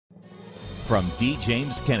from D.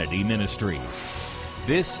 James Kennedy Ministries.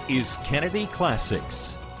 This is Kennedy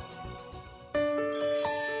Classics.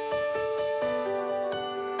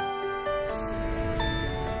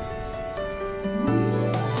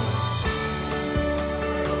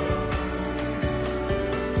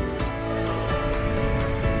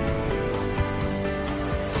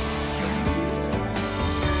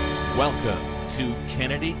 Welcome to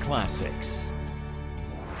Kennedy Classics.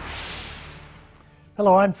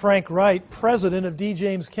 Hello, I'm Frank Wright, president of D.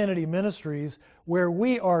 James Kennedy Ministries, where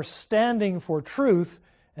we are standing for truth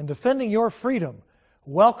and defending your freedom.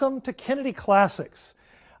 Welcome to Kennedy Classics.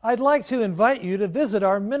 I'd like to invite you to visit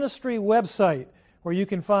our ministry website, where you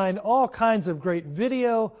can find all kinds of great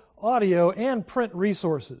video, audio, and print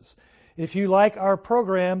resources. If you like our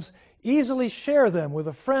programs, easily share them with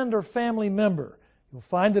a friend or family member. You'll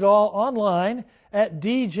find it all online at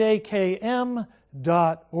djkm.org.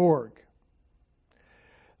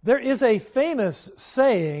 There is a famous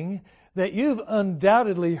saying that you've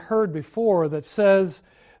undoubtedly heard before that says,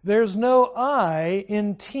 "There's no I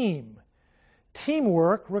in team."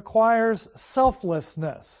 Teamwork requires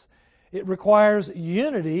selflessness. It requires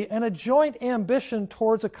unity and a joint ambition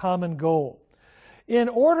towards a common goal. In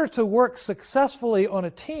order to work successfully on a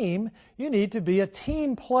team, you need to be a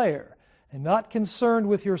team player and not concerned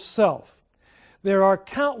with yourself. There are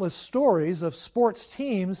countless stories of sports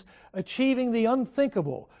teams achieving the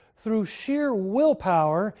unthinkable through sheer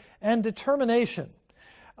willpower and determination.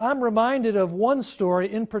 I'm reminded of one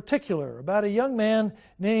story in particular about a young man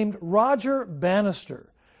named Roger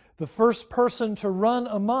Bannister, the first person to run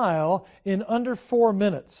a mile in under 4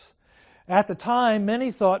 minutes. At the time,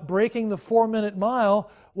 many thought breaking the 4-minute mile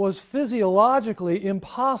was physiologically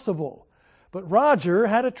impossible. But Roger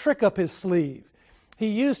had a trick up his sleeve. He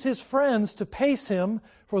used his friends to pace him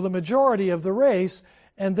for the majority of the race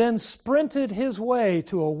and then sprinted his way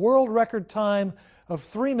to a world record time of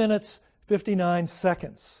 3 minutes, 59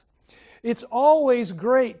 seconds. It's always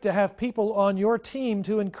great to have people on your team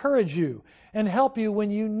to encourage you and help you when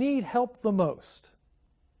you need help the most.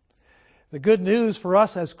 The good news for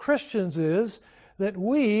us as Christians is that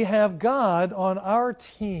we have God on our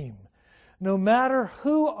team. No matter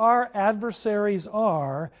who our adversaries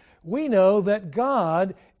are, we know that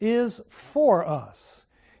God is for us.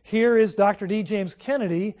 Here is Dr. D. James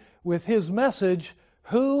Kennedy with his message,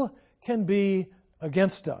 "Who Can Be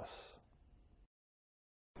Against Us?"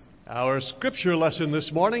 Our scripture lesson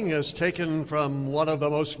this morning is taken from one of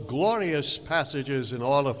the most glorious passages in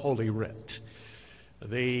all of Holy Writ,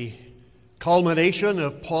 the culmination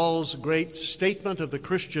of Paul's great statement of the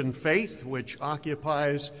Christian faith, which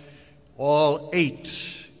occupies all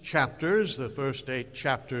 8 chapters, the first 8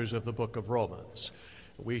 chapters of the book of Romans.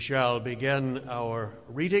 We shall begin our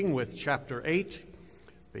reading with chapter 8,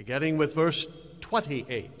 beginning with verse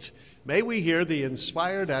 28. May we hear the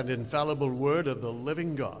inspired and infallible word of the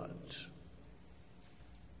living God.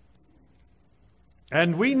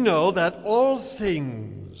 And we know that all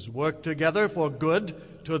things work together for good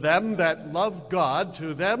to them that love God,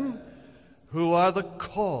 to them who are the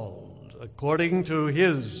called according to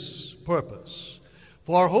his purpose.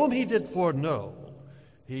 For whom he did foreknow,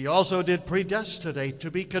 he also did predestinate to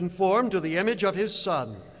be conformed to the image of his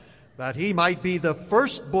Son, that he might be the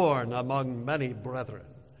firstborn among many brethren.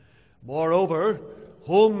 Moreover,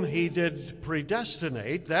 whom he did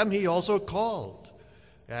predestinate, them he also called.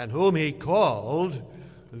 And whom he called,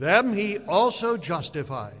 them he also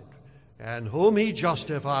justified. And whom he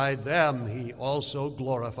justified, them he also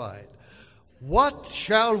glorified. What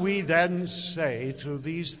shall we then say to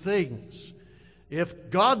these things? If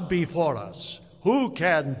God be for us, who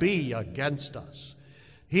can be against us?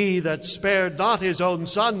 He that spared not his own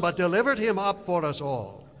Son, but delivered him up for us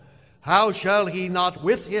all, how shall he not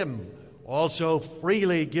with him also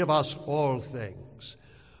freely give us all things?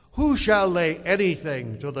 Who shall lay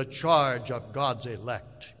anything to the charge of God's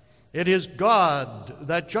elect? It is God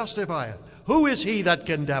that justifieth. Who is he that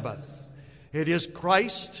condemneth? It is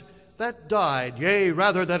Christ that died, yea,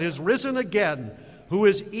 rather that is risen again, who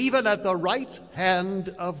is even at the right hand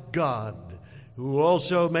of God, who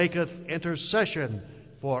also maketh intercession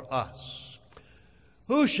for us.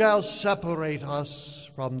 Who shall separate us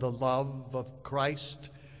from the love of Christ?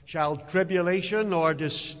 Shall tribulation or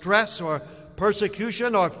distress or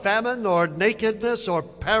persecution or famine or nakedness or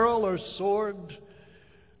peril or sword?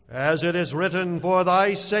 As it is written, for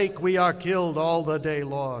thy sake we are killed all the day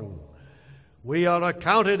long. We are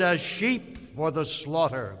accounted as sheep for the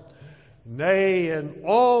slaughter. Nay, in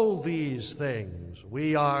all these things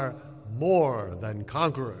we are more than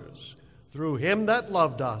conquerors, through him that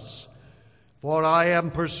loved us. For I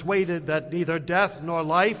am persuaded that neither death nor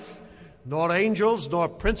life, nor angels, nor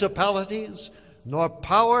principalities, nor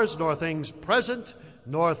powers, nor things present,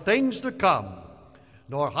 nor things to come,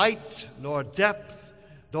 nor height, nor depth,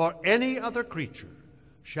 nor any other creature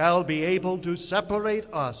shall be able to separate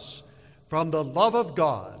us from the love of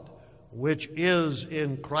God, which is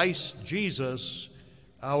in Christ Jesus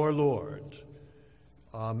our Lord.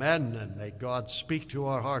 Amen. And may God speak to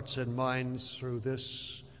our hearts and minds through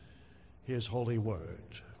this, his holy word.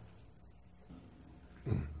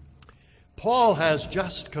 Paul has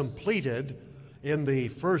just completed, in the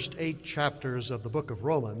first 8 chapters of the book of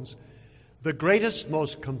Romans, the greatest,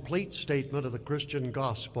 most complete statement of the Christian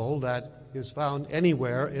gospel that is found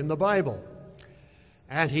anywhere in the Bible.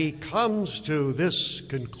 And he comes to this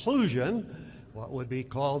conclusion, what would be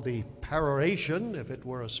called the peroration, if it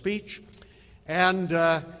were a speech, and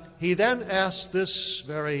he then asks this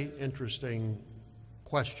very interesting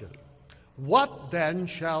question. What then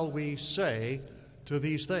shall we say to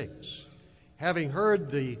these things? Having heard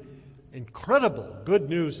the incredible good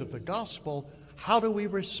news of the gospel, how do we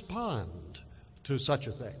respond to such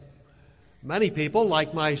a thing? Many people,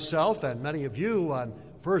 like myself and many of you, on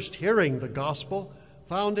first hearing the gospel,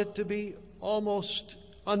 found it to be almost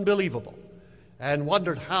unbelievable and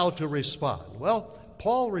wondered how to respond. Well,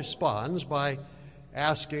 Paul responds by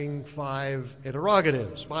asking 5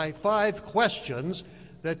 interrogatives, by 5 questions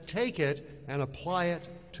that take it and apply it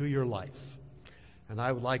to your life. And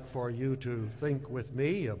I would like for you to think with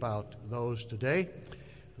me about those today,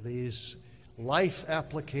 these life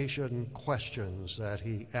application questions that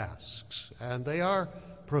he asks, and they are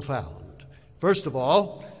profound. First of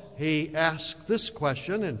all, he asks this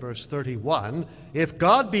question in verse 31, if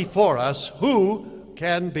God be for us, who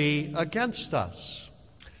can be against us?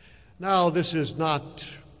 Now, this is not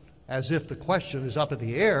as if the question is up in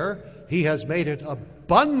the air. He has made it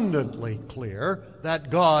abundantly clear that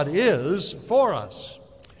God is for us.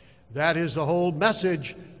 That is the whole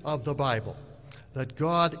message of the Bible, that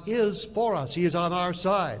God is for us. He is on our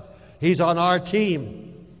side. He's on our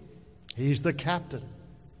team. He's the captain,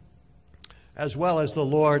 as well as the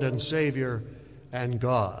Lord and Savior and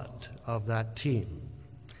God of that team.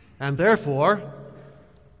 And therefore,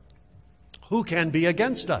 who can be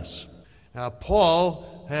against us? Now,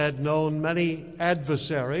 Paul had known many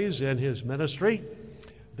adversaries in his ministry.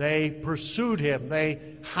 They pursued him. They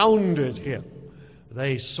hounded him.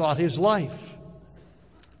 They sought his life.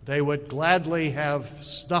 They would gladly have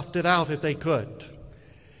snuffed it out if they could.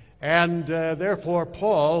 And therefore,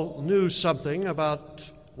 Paul knew something about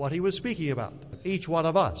what he was speaking about. Each one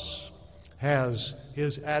of us has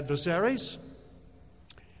his adversaries.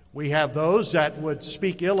 We have those that would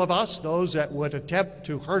speak ill of us, those that would attempt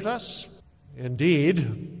to hurt us.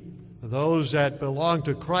 Indeed, those that belong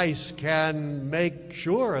to Christ can make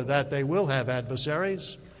sure that they will have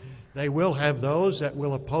adversaries. They will have those that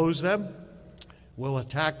will oppose them, will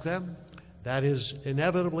attack them. That is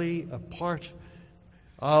inevitably a part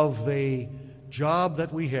of the job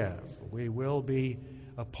that we have. We will be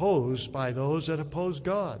opposed by those that oppose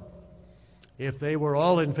God. If they were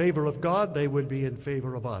all in favor of God, they would be in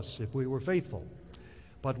favor of us if we were faithful.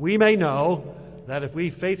 But we may know that if we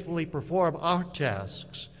faithfully perform our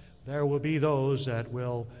tasks, there will be those that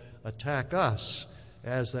will attack us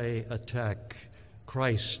as they attack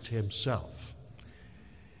Christ himself.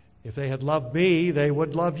 If they had loved me, they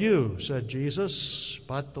would love you, said Jesus,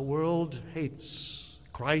 but the world hates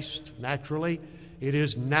Christ naturally. It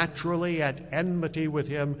is naturally at enmity with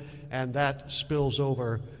him, and that spills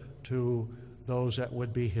over to those that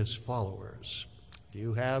would be his followers. Do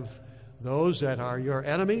you have those that are your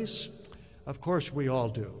enemies? Of course we all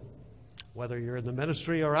do. Whether you're in the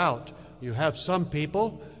ministry or out, you have some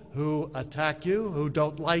people who attack you, who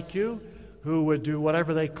don't like you, who would do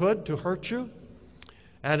whatever they could to hurt you.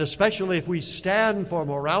 And especially if we stand for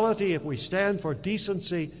morality, if we stand for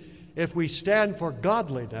decency, if we stand for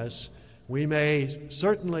godliness, we may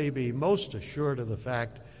certainly be most assured of the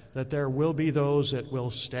fact that there will be those that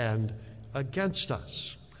will stand against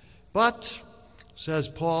us. But, says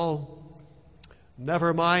Paul,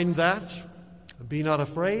 never mind that. Be not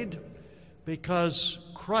afraid, because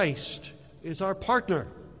Christ is our partner.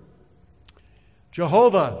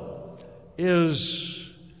 Jehovah is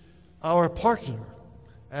our partner,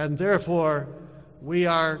 and therefore we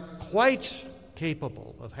are quite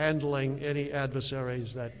capable of handling any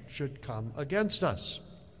adversaries that should come against us.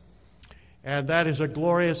 And that is a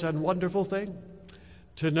glorious and wonderful thing,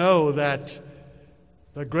 to know that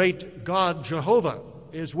the great God Jehovah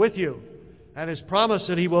is with you and has promised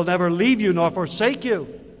that he will never leave you nor forsake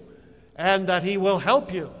you, and that he will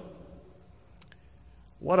help you.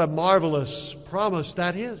 What a marvelous promise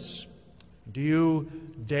that is. Do you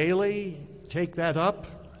daily take that up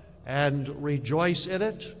and rejoice in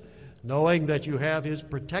it, knowing that you have His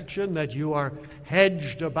protection, that you are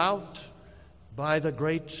hedged about by the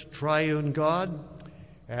great triune God,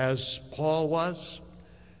 as Paul was,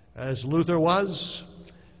 as Luther was,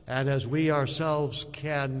 and as we ourselves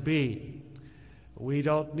can be. We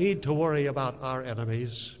don't need to worry about our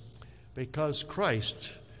enemies because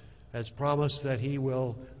Christ has promised that He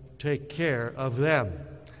will take care of them.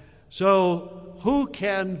 So, who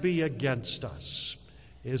can be against us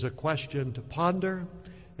is a question to ponder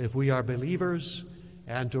if we are believers,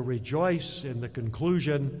 and to rejoice in the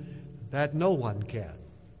conclusion that no one can.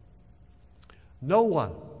 No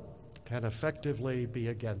one can effectively be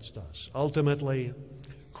against us. Ultimately,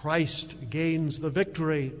 Christ gains the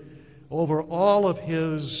victory over all of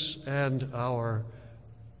His and our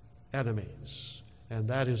enemies. And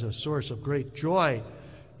that is a source of great joy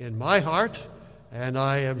in my heart, and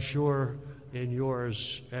I am sure in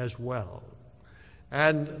yours as well.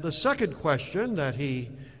 And the second question that he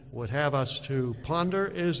would have us to ponder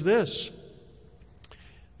is this: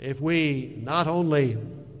 if we not only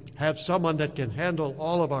have someone that can handle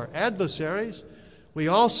all of our adversaries, we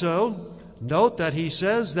also note that he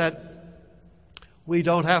says that we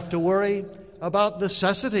don't have to worry about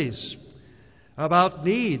necessities, about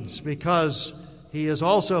needs, because he has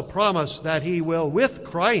also promised that he will, with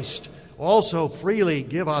Christ, also freely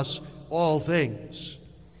give us all things.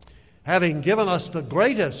 Having given us the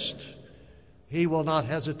greatest, he will not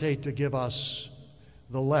hesitate to give us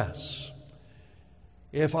the less.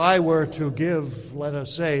 If I were to give, let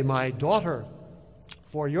us say, my daughter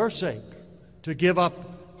for your sake, to give up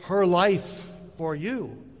her life for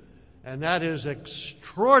you, and that is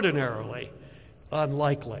extraordinarily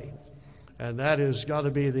unlikely, and that has got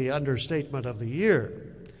to be the understatement of the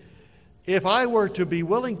year. If I were to be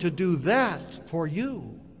willing to do that for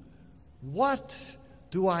you, what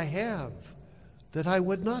do I have that I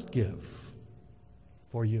would not give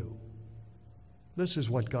for you? This is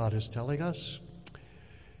what God is telling us,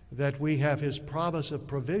 that we have His promise of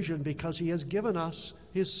provision because He has given us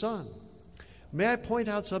His Son. May I point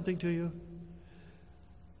out something to you?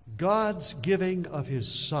 God's giving of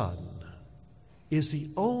His Son is the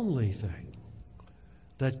only thing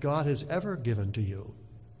that God has ever given to you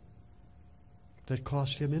that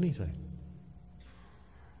cost Him anything.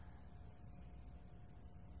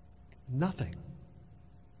 Nothing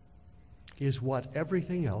is what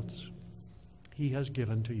everything else He has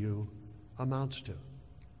given to you amounts to.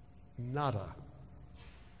 Nada.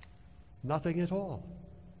 Nothing at all.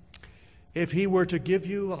 If He were to give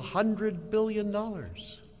you $100 billion,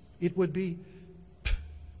 it would be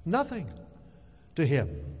nothing to Him.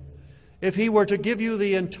 If He were to give you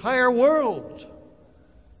the entire world,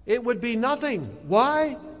 it would be nothing.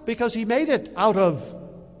 Why? Because He made it out of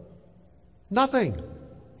nothing.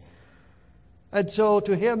 And so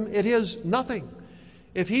to Him it is nothing.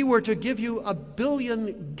 If He were to give you 1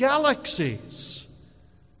 billion galaxies,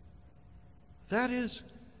 that is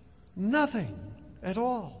nothing at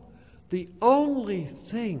all. The only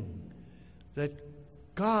thing that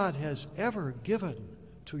God has ever given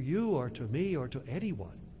to you or to me or to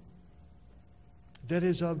anyone that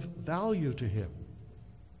is of value to Him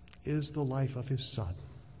is the life of His Son.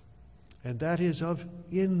 And that is of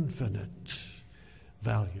infinite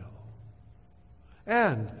value.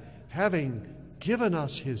 And having given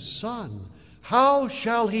us His Son, how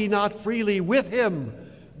shall He not freely with Him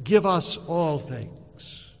give us all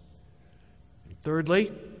things?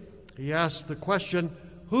 Thirdly, he asks the question,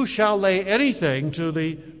 who shall lay anything to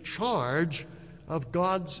the charge of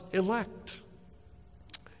God's elect?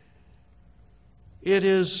 It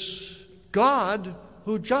is God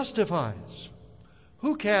who justifies.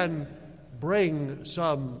 Who can bring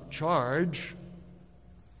some charge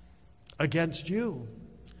against you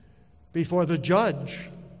before the judge?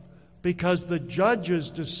 Because the judge's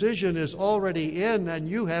decision is already in and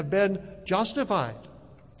you have been justified.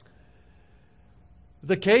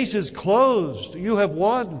 The case is closed. You have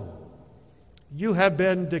won. You have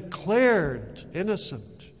been declared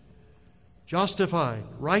innocent, justified,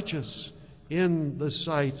 righteous in the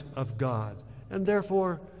sight of God. And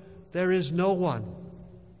therefore, there is no one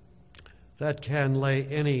that can lay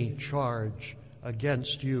any charge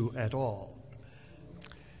against you at all.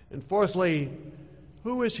 And fourthly,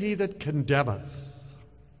 who is he that condemneth?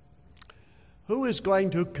 Who is going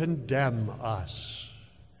to condemn us?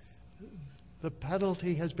 The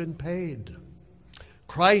penalty has been paid.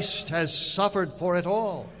 Christ has suffered for it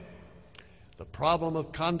all. The problem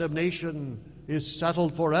of condemnation is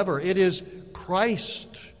settled forever. It is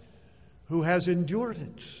Christ who has endured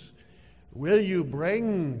it. Will you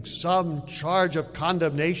bring some charge of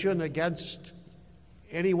condemnation against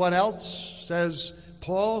anyone else, says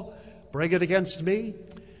Paul, bring it against me.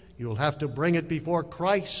 You'll have to bring it before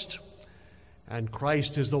Christ. And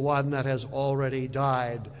Christ is the one that has already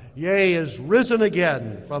died, yea, is risen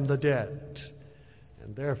again from the dead.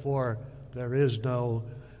 And therefore, there is no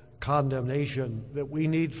condemnation that we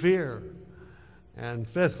need fear. And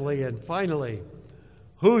fifthly and finally,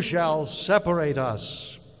 who shall separate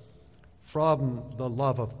us from the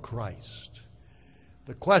love of Christ?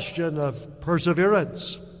 The question of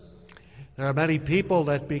perseverance. There are many people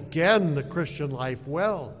that begin the Christian life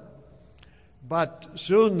well, but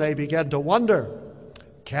soon they begin to wonder,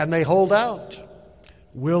 can they hold out?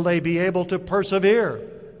 Will they be able to persevere?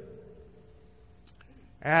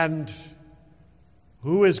 And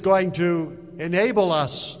who is going to enable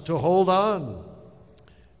us to hold on?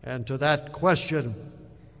 And to that question,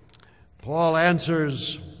 Paul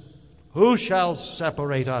answers, who shall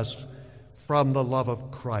separate us from the love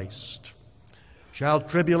of Christ? Shall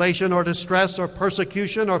tribulation or distress or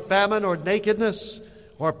persecution or famine or nakedness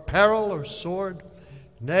or peril or sword?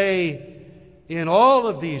 Nay, in all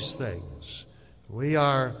of these things we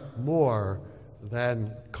are more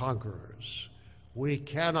than conquerors. We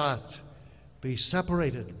cannot be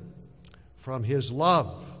separated from his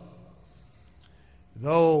love.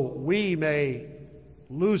 Though we may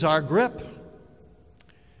lose our grip,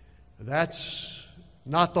 that's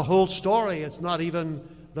not the whole story. It's not even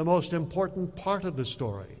the most important part of the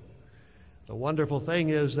story. The wonderful thing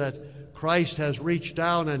is that Christ has reached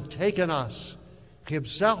down and taken us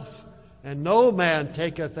himself, and no man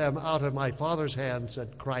taketh them out of my Father's hand,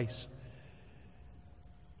 said Christ.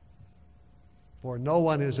 For no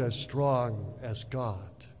one is as strong as God,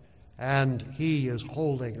 and he is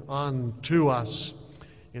holding on to us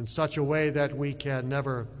in such a way that we can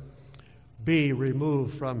never be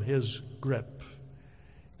removed from his grip.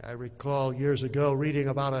 I recall years ago reading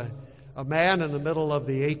about a man in the middle of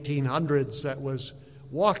the 1800s that was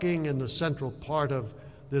walking in the central part of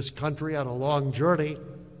this country on a long journey.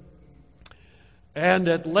 And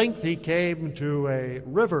at length he came to a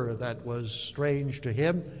river that was strange to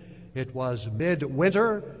him. It was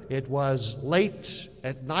midwinter, it was late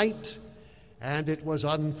at night, and it was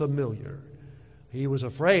unfamiliar. He was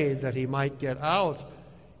afraid that he might get out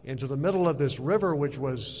into the middle of this river, which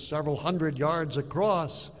was several hundred yards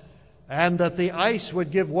across, and that the ice would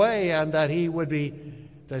give way, and that he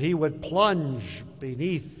would plunge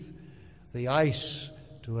beneath the ice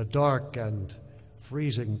to a dark and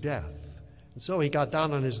freezing death. And so he got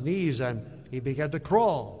down on his knees and he began to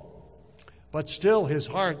crawl. But still his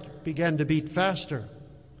heart began to beat faster.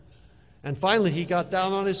 And finally he got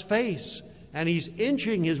down on his face, and he's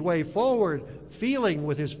inching his way forward, feeling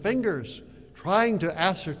with his fingers, trying to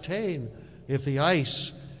ascertain if the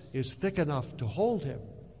ice is thick enough to hold him.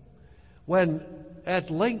 When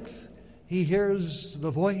at length he hears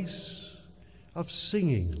the voice of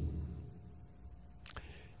singing.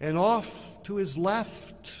 And off to his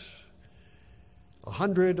left,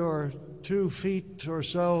 100 or 2 feet or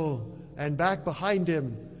so, and back behind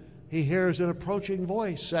him, he hears an approaching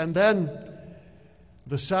voice, and then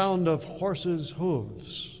the sound of horses'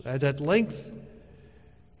 hooves. And at length,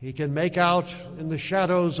 he can make out in the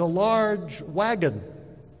shadows a large wagon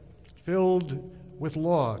filled with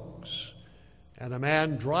logs, and a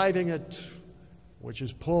man driving it, which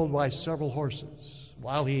is pulled by several horses,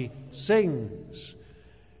 while he sings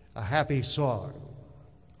a happy song.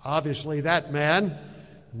 Obviously, that man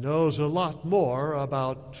knows a lot more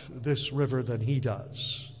about this river than he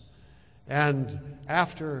does. And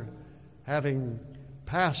after having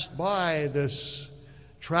passed by this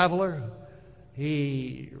traveler,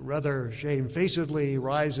 he rather shamefacedly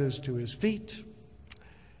rises to his feet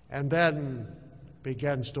and then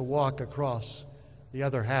begins to walk across the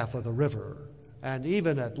other half of the river, and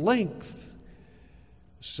even at length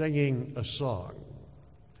singing a song.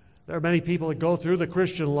 There are many people that go through the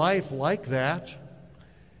Christian life like that,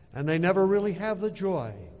 and they never really have the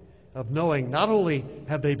joy of knowing not only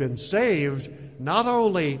have they been saved, not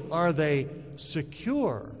only are they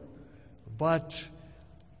secure, but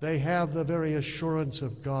they have the very assurance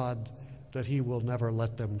of God that he will never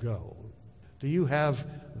let them go. Do you have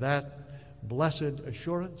that blessed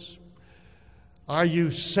assurance? Are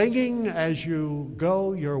you singing as you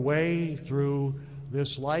go your way through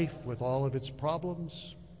this life with all of its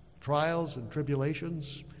problems, trials, and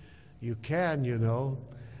tribulations? You can,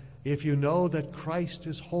 if you know that Christ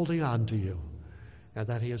is holding on to you and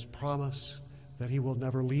that he has promised that he will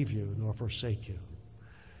never leave you nor forsake you.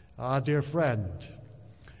 Dear friend,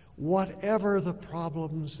 whatever the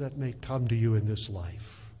problems that may come to you in this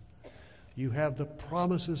life, you have the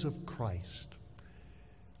promises of Christ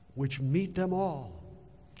which meet them all.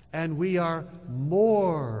 And we are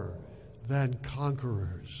more than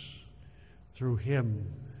conquerors through him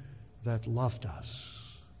that loved us.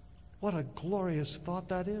 What a glorious thought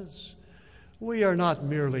that is. We are not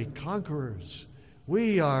merely conquerors.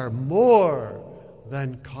 We are more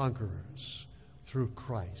than conquerors through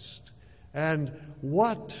Christ. And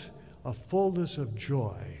what a fullness of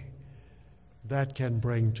joy that can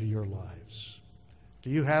bring to your lives. Do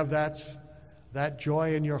you have that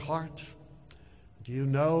joy in your heart? Do you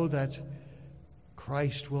know that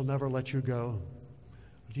Christ will never let you go?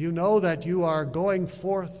 Do you know that you are going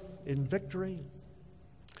forth in victory?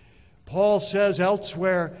 Paul says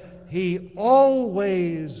elsewhere, he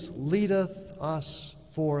always leadeth us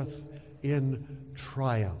forth in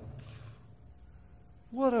triumph.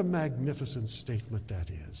 What a magnificent statement that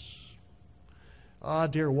is. Ah,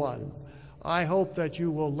 dear one, I hope that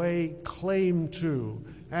you will lay claim to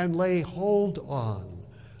and lay hold on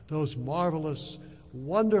those marvelous,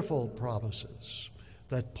 wonderful promises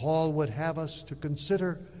that Paul would have us to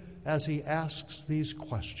consider as he asks these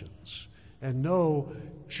questions, and know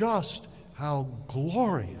just how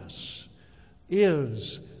glorious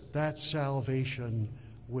is that salvation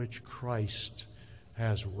which Christ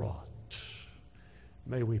has wrought.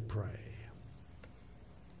 May we pray.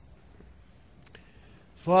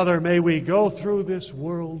 Father, may we go through this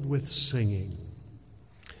world with singing,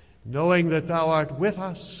 knowing that thou art with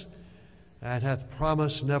us and hath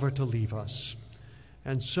promised never to leave us.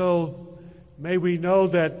 And so may we know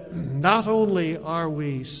that not only are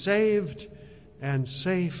we saved and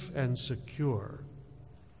safe and secure,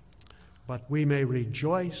 but we may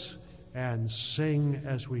rejoice and sing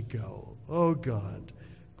as we go. O God,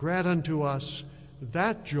 grant unto us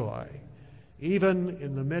that joy, even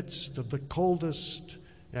in the midst of the coldest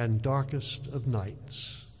and darkest of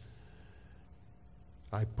nights.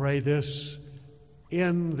 I pray this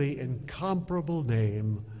in the incomparable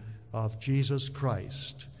name of Jesus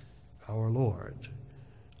Christ, our Lord.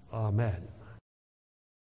 Amen.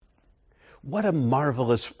 What a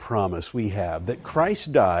marvelous promise we have that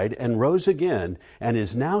Christ died and rose again and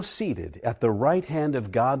is now seated at the right hand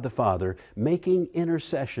of God the Father, making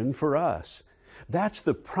intercession for us. That's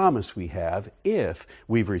the promise we have if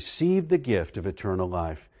we've received the gift of eternal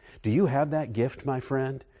life. Do you have that gift, my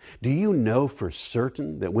friend? Do you know for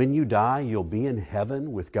certain that when you die, you'll be in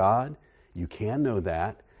heaven with God? You can know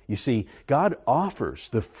that. You see, God offers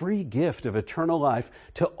the free gift of eternal life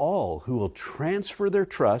to all who will transfer their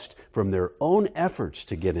trust from their own efforts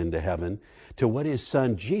to get into heaven to what His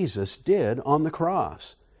Son Jesus did on the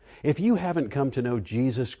cross. If you haven't come to know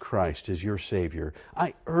Jesus Christ as your Savior,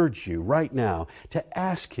 I urge you right now to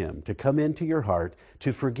ask Him to come into your heart,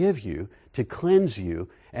 to forgive you, to cleanse you,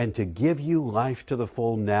 and to give you life to the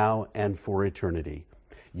full now and for eternity.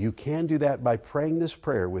 You can do that by praying this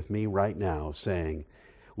prayer with me right now, saying,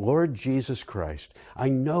 Lord Jesus Christ, I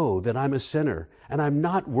know that I'm a sinner and I'm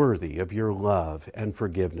not worthy of your love and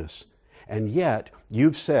forgiveness. And yet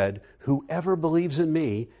you've said, whoever believes in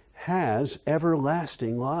me has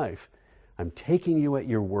everlasting life. I'm taking you at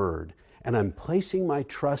your word, and I'm placing my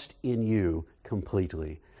trust in you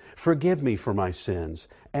completely. Forgive me for my sins,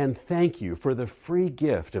 and thank you for the free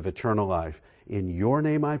gift of eternal life. In your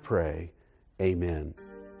name I pray, amen.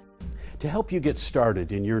 To help you get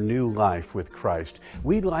started in your new life with Christ,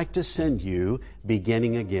 we'd like to send you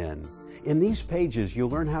Beginning Again. In these pages,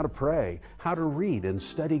 you'll learn how to pray, how to read and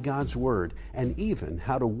study God's Word, and even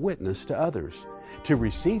how to witness to others. To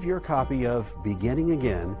receive your copy of Beginning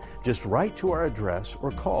Again, just write to our address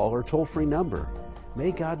or call our toll-free number.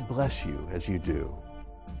 May God bless you as you do.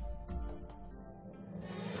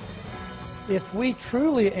 If we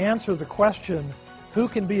truly answer the question, who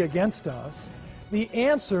can be against us, the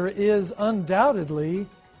answer is undoubtedly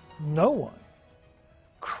no one.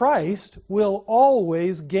 Christ will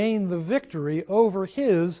always gain the victory over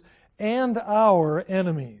his and our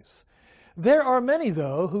enemies. There are many,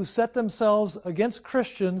 though, who set themselves against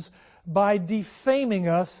Christians by defaming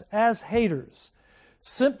us as haters,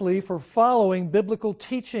 simply for following biblical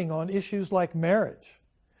teaching on issues like marriage.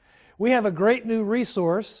 We have a great new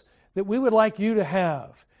resource that we would like you to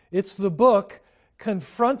have. It's the book,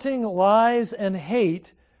 Confronting Lies and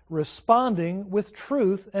Hate, Responding with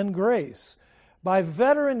Truth and Grace, by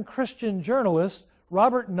veteran Christian journalist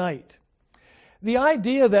Robert Knight. The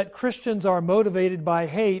idea that Christians are motivated by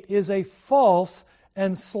hate is a false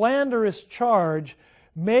and slanderous charge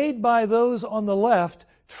made by those on the left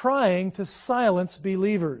trying to silence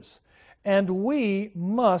believers, and we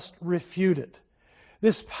must refute it.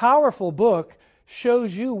 This powerful book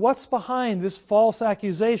shows you what's behind this false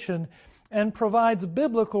accusation and provides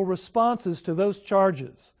biblical responses to those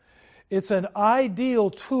charges. It's an ideal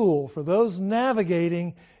tool for those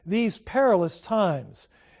navigating these perilous times,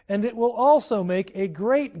 and it will also make a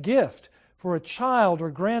great gift for a child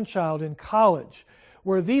or grandchild in college,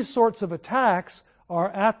 where these sorts of attacks are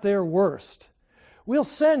at their worst. We'll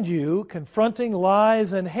send you Confronting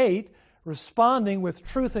Lies and Hate, Responding with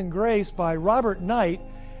Truth and Grace by Robert Knight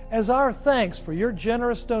as our thanks for your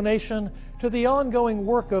generous donation to the ongoing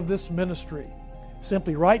work of this ministry.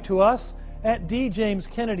 Simply write to us at D. James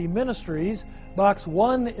Kennedy Ministries, Box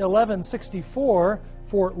 11164,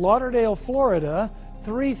 Fort Lauderdale, Florida,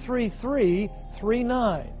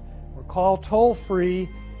 33339, or call toll-free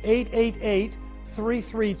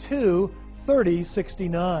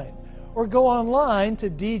 888-332-3069, or go online to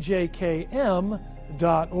djkm.org.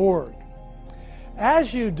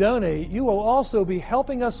 As you donate, you will also be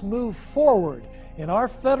helping us move forward in our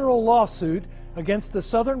federal lawsuit against the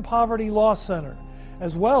Southern Poverty Law Center,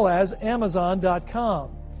 as well as Amazon.com.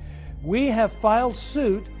 We have filed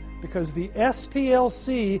suit because the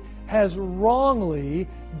SPLC has wrongly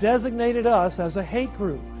designated us as a hate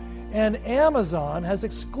group, and Amazon has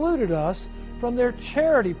excluded us from their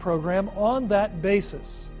charity program on that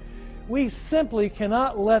basis. We simply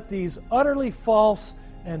cannot let these utterly false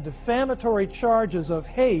and defamatory charges of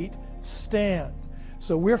hate stand.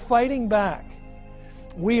 So we're fighting back.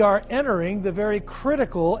 We are entering the very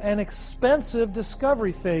critical and expensive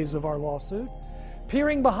discovery phase of our lawsuit,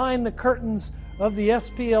 peering behind the curtains of the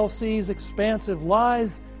SPLC's expansive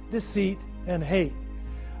lies, deceit, and hate.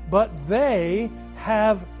 But they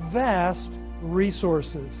have vast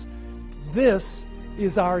resources. This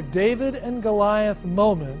is our David and Goliath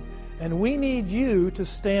moment, and we need you to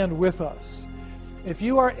stand with us. If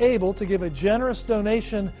you are able to give a generous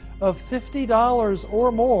donation of $50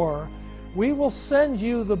 or more, we will send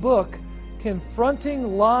you the book,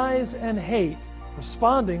 Confronting Lies and Hate,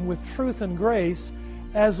 Responding with Truth and Grace,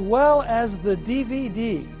 as well as the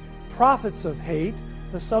DVD, Prophets of Hate,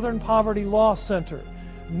 the Southern Poverty Law Center,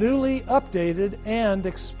 newly updated and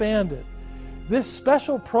expanded. This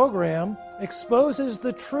special program exposes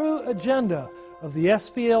the true agenda of the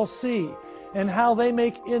SPLC and how they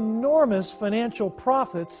make enormous financial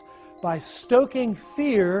profits by stoking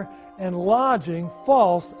fear and lodging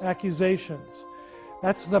false accusations.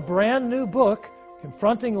 That's the brand new book,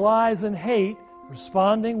 Confronting Lies and Hate,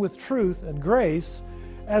 Responding with Truth and Grace,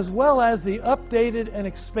 as well as the updated and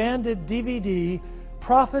expanded DVD,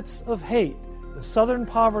 Prophets of Hate, the Southern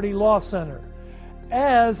Poverty Law Center,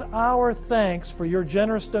 as our thanks for your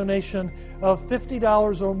generous donation of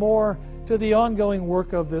 $50 or more to the ongoing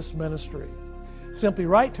work of this ministry. Simply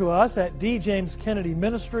write to us at D. James Kennedy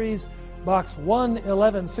Ministries, Box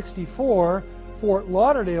 11164, Fort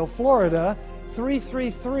Lauderdale, Florida,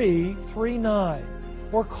 33339,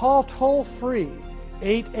 or call toll-free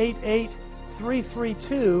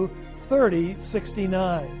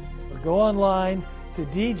 888-332-3069, or go online to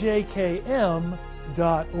djkm.org.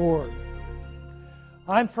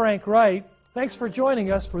 I'm Frank Wright. Thanks for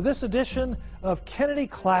joining us for this edition of Kennedy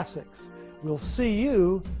Classics. We'll see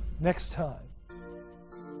you next time.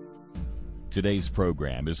 Today's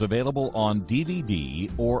program is available on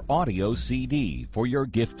DVD or audio CD for your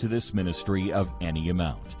gift to this ministry of any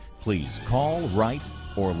amount. Please call, write,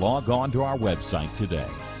 or log on to our website today.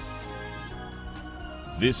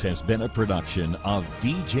 This has been a production of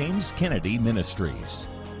D. James Kennedy Ministries.